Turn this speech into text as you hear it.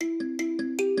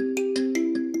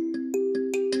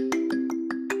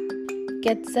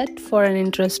Get set for an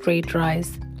interest rate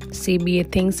rise.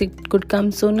 CBA thinks it could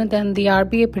come sooner than the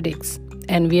RBI predicts,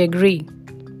 and we agree.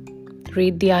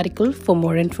 Read the article for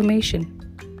more information.